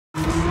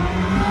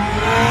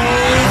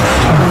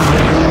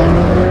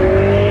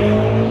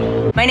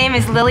My name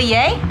is Lily Ye.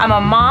 I'm a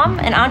mom,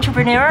 an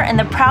entrepreneur, and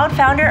the proud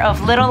founder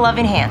of Little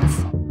Loving Hands.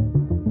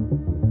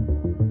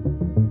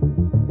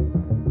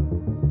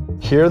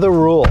 Here are the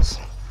rules.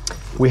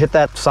 We hit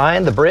that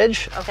sign, the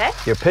bridge. Okay.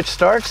 Your pitch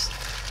starts.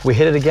 We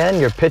hit it again,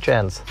 your pitch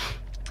ends.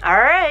 All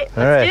right,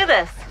 let's do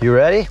this. You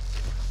ready?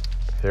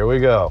 Here we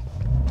go.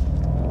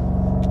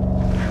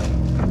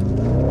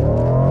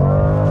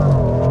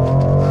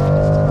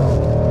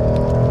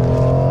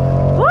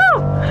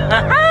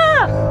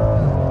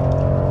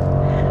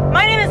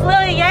 My name is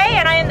Lily Ye,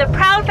 and I am the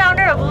proud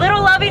founder of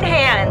Little Loving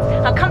Hands,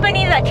 a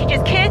company that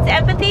teaches kids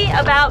empathy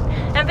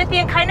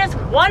and kindness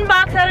one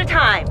box at a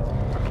time.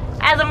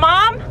 As a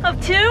mom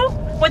of two,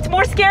 what's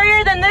more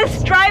scarier than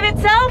this drive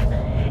itself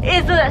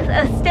is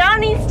the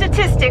astounding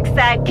statistics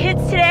that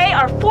kids today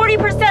are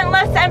 40%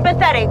 less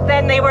empathetic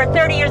than they were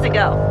 30 years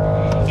ago.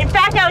 In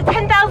fact, out of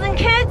 10,000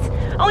 kids,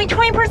 only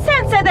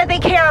 20% said that they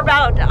care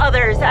about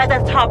others as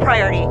a top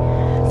priority.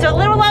 So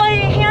Little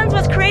Loving Hands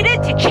was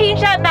created to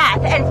change that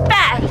math, and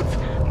fast,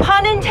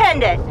 pun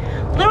intended.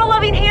 Little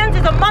Loving Hands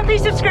is a monthly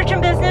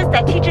subscription business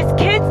that teaches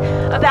kids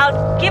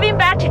about giving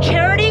back to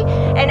charity,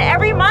 and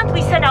every month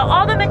we send out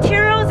all the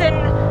materials and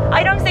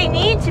items they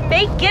need to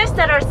make gifts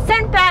that are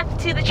sent back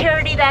to the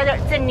charity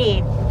that's in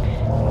need.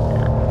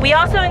 We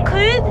also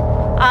include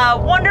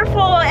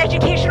wonderful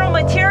educational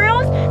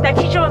materials that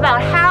teach them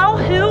about how,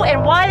 who,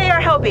 and why they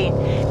are helping.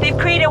 They've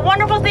created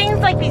wonderful things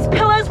like these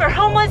pillows for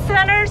homeless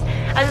centers,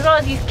 as well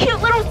as these cute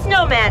little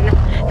snowmen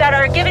that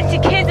are given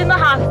to kids in the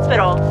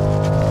hospital.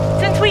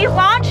 Since we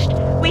launched,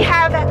 we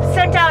have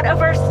sent out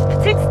over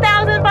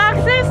 6,000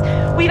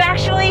 boxes. We've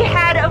actually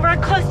had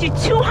over close to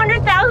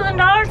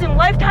 $200,000 in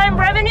lifetime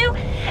revenue,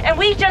 and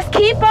we just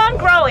keep on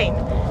growing.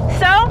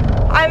 So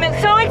I'm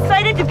so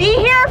excited to be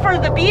here for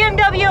the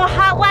BMW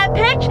Hot Lap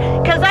pitch,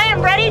 because I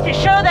am ready to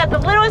show that the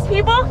littlest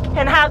people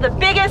can have the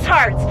biggest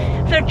hearts.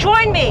 So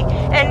join me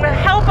and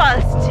help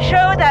us to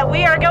show that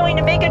we are going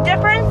to make a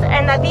difference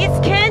and that these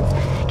kids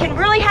can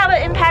really have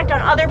an impact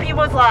on other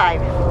people's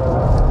lives.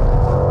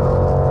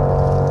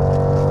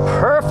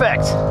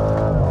 Perfect.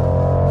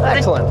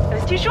 Excellent.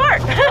 It was too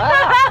short.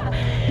 Wow.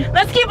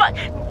 Let's keep on.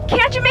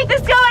 Can't you make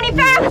this go any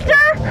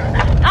faster?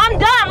 I'm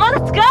done. Let's